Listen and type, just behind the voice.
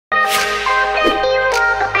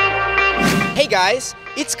guys,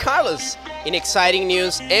 it's Carlos. In exciting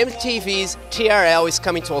news, MTV's TRL is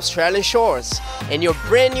coming to Australian shores, and your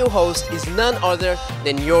brand new host is none other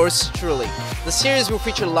than yours truly. The series will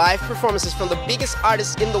feature live performances from the biggest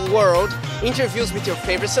artists in the world, interviews with your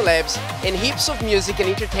favorite celebs, and heaps of music and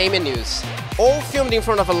entertainment news, all filmed in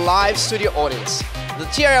front of a live studio audience. The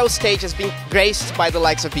TRL stage has been graced by the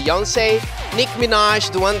likes of Beyonce, Nicki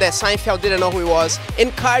Minaj, the one that Seinfeld didn't know who he was,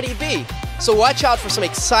 and Cardi B. So watch out for some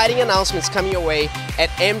exciting announcements coming your way at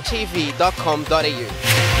mtv.com.au.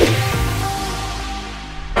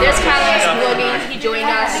 There's Carlos vlogging. He joined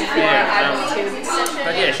us for our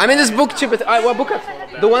booktube. I'm in this booktube. What book?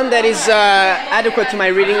 The one that is adequate to my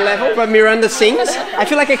reading level, but Miranda sings. I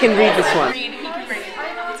feel like I can read this one.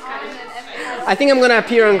 I think I'm gonna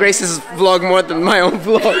appear on Grace's vlog more than my own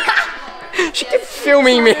vlog. She kept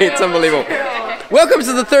filming me. It's unbelievable. Welcome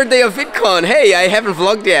to the third day of VidCon. Hey, I haven't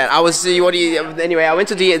vlogged yet. Anyway, I went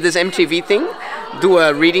to this MTV thing, do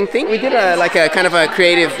a reading thing. We did like a kind of a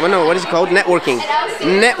creative, what is it called? Networking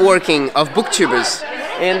of booktubers.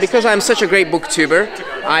 And because I'm such a great booktuber,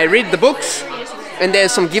 I read the books, and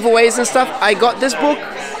there's some giveaways and stuff. I got this book.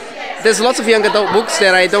 There's lots of young adult books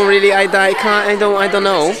that I don't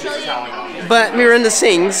know. But Miranda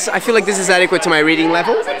sings. I feel like this is adequate to my reading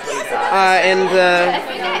level, and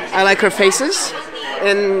I like her faces,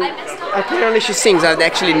 and apparently she sings. I've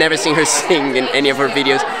actually never seen her sing in any of her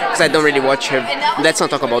videos because I don't really watch her. Let's not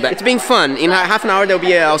talk about that. It's being fun. In half an hour there'll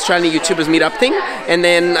be an Australian YouTubers meetup thing, and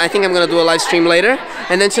then I think I'm gonna do a live stream later,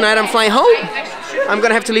 and then tonight I'm flying home. I'm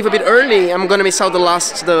gonna have to leave a bit early. I'm gonna miss out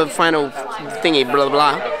the final thingy, blah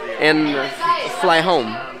blah, and fly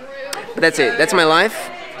home. But that's it. That's my life.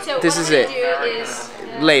 This is it.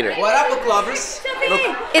 Later. What up, book lovers?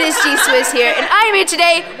 It is G-Swiss here, and I am here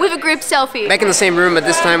today with a group selfie. Back in the same room, but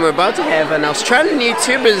this time we're about to have an Australian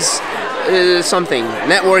YouTubers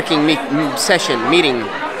networking session, meeting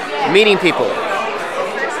people.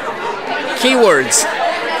 Keywords.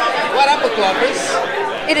 What up, book lovers?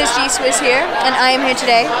 It is G-Swiss here, and I am here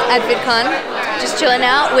today at VidCon, just chilling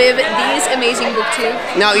out with these amazing booktube.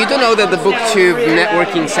 Now, you do know that the booktube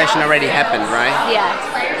networking session already happened, right?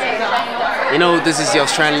 Yeah. You know, this is the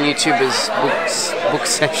Australian YouTubers book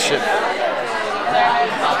session.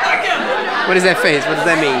 What is that face? What does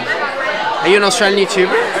that mean? Are you an Australian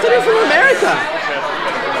YouTuber? I thought you're from America.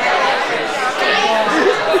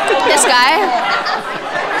 This guy,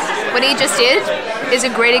 what he just did, is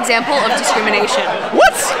a great example of discrimination.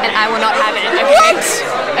 What? And I will not have it, okay? What?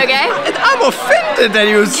 Okay? And I'm offended that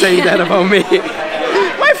you say that about me.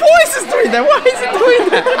 My voice is doing that. Why is it doing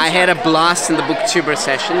that? I had a blast in the booktuber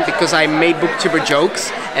session because I made booktuber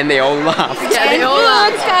jokes and they all laughed. Yeah, they all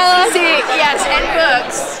laughed. See, yes, and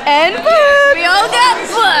books. And books. We all got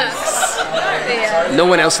books. Yeah. No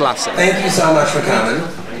one else laughs at it. Thank you so much for coming.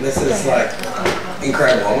 This is like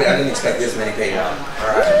incredible. I didn't expect this many people.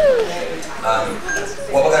 All right.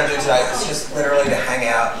 What we're going to do today is just literally to hang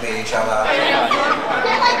out, meet each other.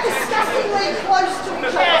 They're like disgustingly close to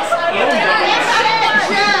each other.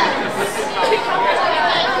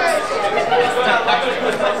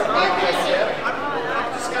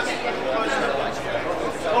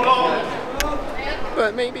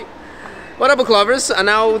 But maybe. What up, book lovers?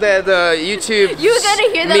 Now that the YouTube You're gonna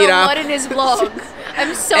hear that a lot in his vlog.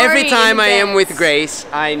 I'm sorry. Every time I am with Grace,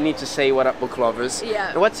 I need to say what up, book lovers. Yeah.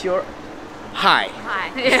 And what's your hi?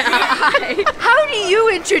 Hi. Yeah, hi. How do you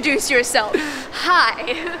introduce yourself?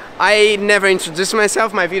 Hi. I never introduce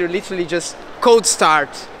myself. My video literally just cold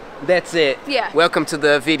start. That's it. Yeah. Welcome to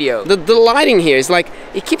the video. The lighting here is like,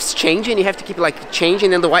 it keeps changing. You have to keep like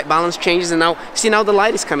changing, and the white balance changes, and now, see, now the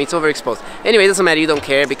light is coming. It's overexposed. Anyway, it doesn't matter. You don't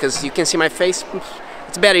care because you can see my face.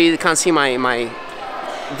 It's better you can't see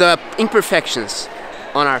the imperfections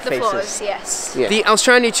on our faces. Flaws, yes. Yeah. The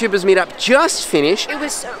Australian YouTubers meetup just finished. It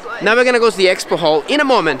was so good. Now we're gonna go to the expo hall. In a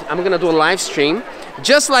moment, I'm gonna do a live stream.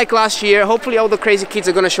 Just like last year. Hopefully all the crazy kids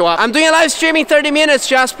are gonna show up. I'm doing a live stream in 30 minutes,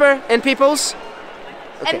 Jasper and Peoples.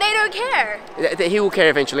 Okay. And they don't care. He will care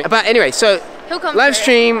eventually. But anyway, so He'll come live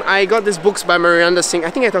stream. I got these books by Miranda Singh.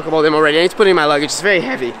 I think I talked about them already. I need to put in my luggage. It's very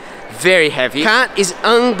heavy. Very heavy. Kat is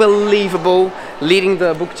unbelievable leading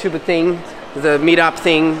the booktuber thing, the meetup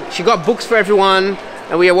thing. She got books for everyone,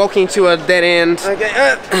 and we are walking to a dead end. Okay.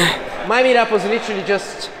 My meetup was literally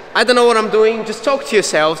just, I don't know what I'm doing. Just talk to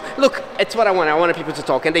yourselves. Look, it's what I wanted. I wanted people to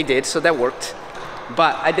talk, and they did, so that worked.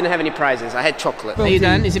 But I didn't have any prizes. I had chocolate. Are you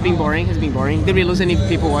done? Is it being boring? Has it been boring? Did we lose any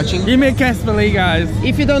people watching? Give me a Casper Lee, guys.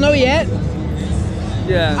 If you don't know yet,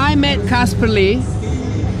 Yeah. I met Casper Lee.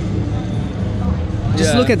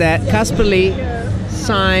 Just look at that. Casper Lee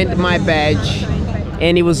signed my badge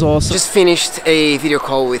and it was awesome. Just finished a video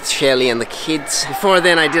call with Shelly and the kids. Before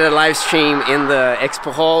then I did a live stream in the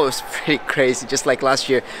expo hall. It was pretty crazy, just like last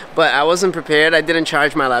year, but I wasn't prepared. I didn't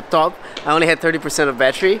charge my laptop. I only had 30% of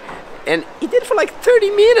battery, and it did for like 30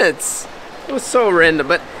 minutes. It was so random,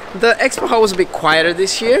 but the expo hall was a bit quieter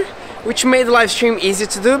this year, which made the live stream easier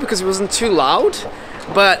to do because it wasn't too loud,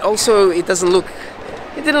 but also it didn't look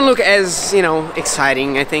as, you know,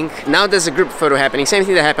 exciting, I think. Now there's a group photo happening, same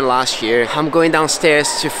thing that happened last year. I'm going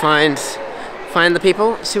downstairs to find the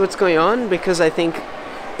people, see what's going on, because I think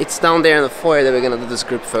it's down there in the foyer that we're gonna do this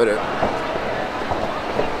group photo.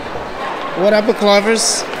 What up,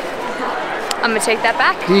 Clovers? I'm gonna take that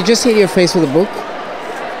back. Did you just hit your face with a book?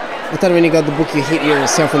 I thought when you got the book you hit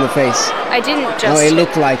yourself in the face. I didn't just... Oh, it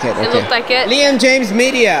looked like it. It looked like it. Liam James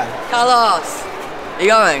Media! Carlos! You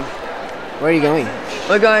going? Where are you going?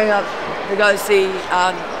 We're going up to go see,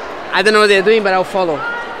 I don't know what they're doing, but I'll follow.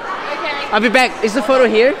 Okay. I'll be back. Is the photo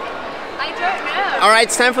here? I don't know. Alright,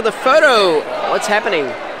 it's time for the photo. What's happening?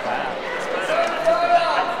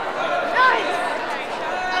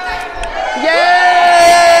 Yay!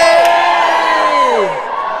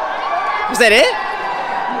 Was that it?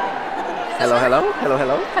 Hello, hello, hello,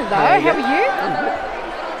 hello. Hello, how are you?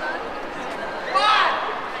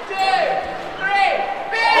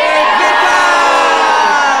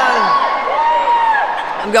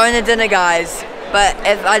 I'm going to dinner, guys. But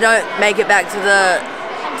if I don't make it back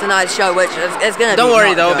to tonight's show, which is going to be... Don't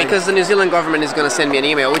worry though, because the New Zealand government is going to send me an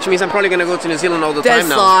email, which means I'm probably going to go to New Zealand all the time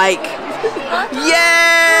now. Like...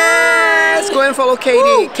 Yes! Go and follow Katie.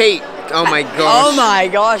 Woo! Kate. Oh my gosh. Oh my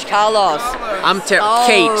gosh, Carlos. I'm Kate.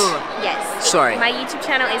 Yes. Sorry. My YouTube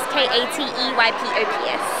channel is KATEYPOPS.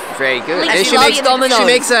 Very good. And she loves Domino's. She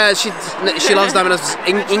makes she loves Domino's.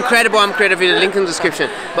 Incredible. I'm creative video. Link in the description.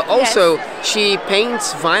 But also she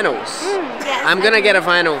paints vinyls. Yes, I'm gonna get a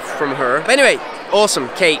vinyl from her. But anyway, awesome,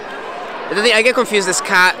 Kate. I get confused. This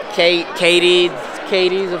cat, Katie's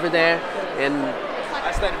over there, and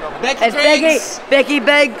It's Becky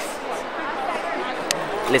Biggs.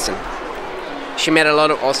 Listen, she met a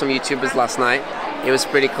lot of awesome YouTubers last night. It was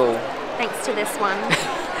pretty cool. Thanks to this one.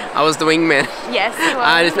 I was the wingman. Yes, you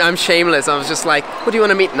are. I'm shameless. I was just like, who do you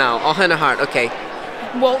want to meet now? Oh, Hannah Hart. Okay.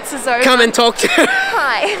 Waltz is over. Come and talk to her.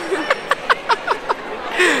 Hi.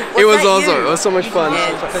 It was awesome. It was so much fun.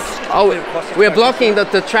 Oh, we're blocking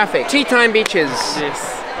the traffic. Tea time beaches.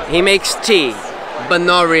 Yes. He makes tea, but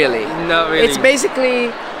not really. Not really. It's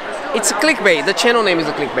basically, it's a clickbait. The channel name is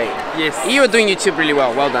a clickbait. Yes. You are doing YouTube really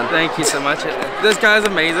well. Well done. Thank you so much. This guy's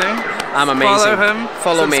amazing. I'm amazing. Follow him.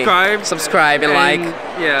 Follow subscribe, me. Subscribe and like.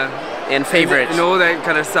 Yeah. And favorite. And all that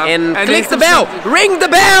kind of stuff. And click the bell. Ring the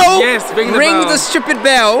bell. Yes, ring the bell. Ring the stupid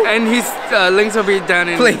bell. And his links will be down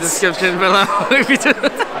in the description below.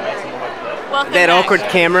 Welcome that back. awkward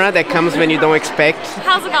camera that comes when you don't expect.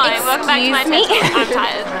 How's it going? Welcome back to my channel. I'm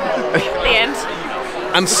tired. The end.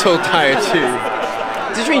 I'm so tired too.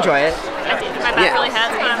 Did you enjoy it? I did. My back really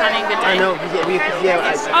hurts, but I'm having a good day. I know.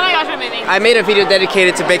 Oh my gosh, we're moving. I made a video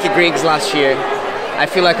dedicated to Becky Griggs last year. I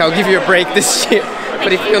feel like I'll give you a break this year.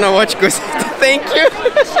 But if you wanna watch, go. Thank you.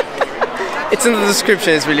 It's in the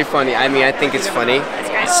description. It's really funny. I mean, I think it's funny.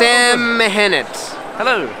 Sam Hennett.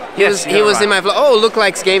 Hello. He was in my vlog. Oh, Look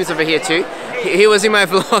Likes Games over here too. He was in my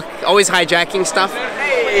vlog, always hijacking stuff.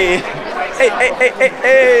 Hey.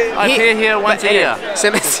 I appear here once a year.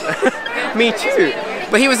 Me too.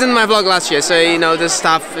 But he was in my vlog last year, so you know this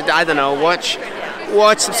stuff. I don't know. Watch,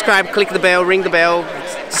 subscribe, click the bell, ring the bell,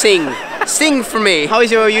 sing for me. How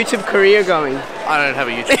is your YouTube career going? I don't have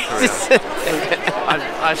a YouTube career.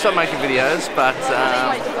 I stopped making videos, but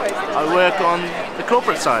I work on the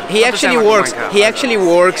corporate side. He actually works. He actually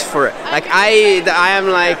works for it. Like I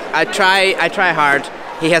try hard.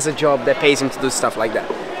 He has a job that pays him to do stuff like that.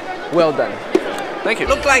 Well done. Thank you.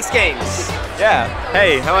 Look Likes Games. Yeah.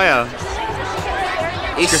 Hey, how are you?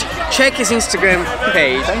 Check his Instagram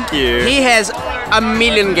page. Thank you. He has a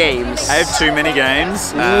million games. I have too many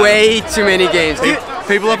games. Way too many games.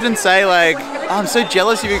 People often say like, oh, I'm so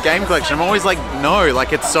jealous of your game collection. I'm always like, no,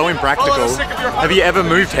 like it's so impractical. Have you ever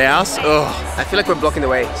moved house? Ugh. I feel like we're blocking the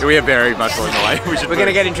way. We are very much blocking the way. We're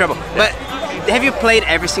gonna get in trouble. Yeah. But have you played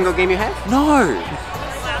every single game you have? No.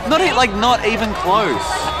 Not even close.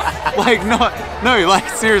 Like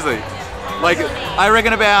seriously. Like, I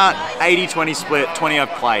reckon about 80-20 split, 20 I've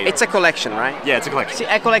played. It's a collection, right? Yeah, it's a collection. See,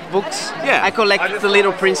 I collect books. Yeah. I collect the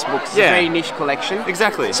Little Prince books. It's a very niche collection.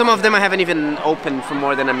 Exactly. Some of them I haven't even opened for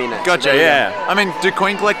more than a minute. Gotcha, so yeah. I mean, do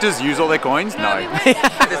coin collectors use all their coins? No.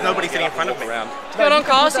 There's nobody sitting in front of me. What's going on,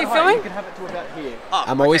 Carlos? Are you filming?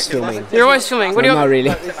 I'm always filming. You're always filming. What do you? Not really.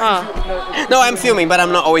 Oh. No, I'm filming, but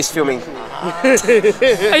I'm not always filming.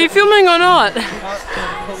 Are you filming or not?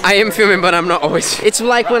 I am filming, but I'm not always. It's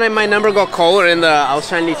like when my number got called in the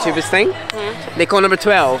Australian YouTubers thing. They call number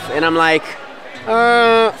 12, and I'm like,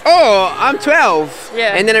 oh, I'm 12.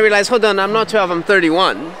 Yeah. And then I realized, hold on, I'm not 12, I'm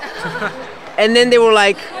 31. And then they were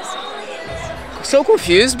like, so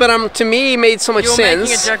confused, but to me it made so much sense. You were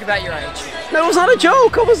making a joke about your age. No, it was not a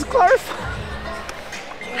joke, I was clarifying.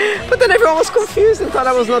 But then everyone was confused and thought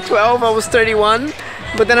I was not 12, I was 31.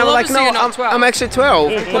 But then I was like, no, I'm actually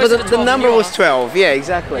 12. But the number was 12, yeah,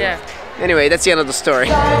 exactly. Yeah. Anyway, that's the end of the story.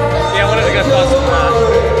 Yeah, I wanted to go faster than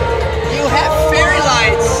that. You have fairy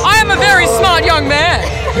lights! I am a very smart young man!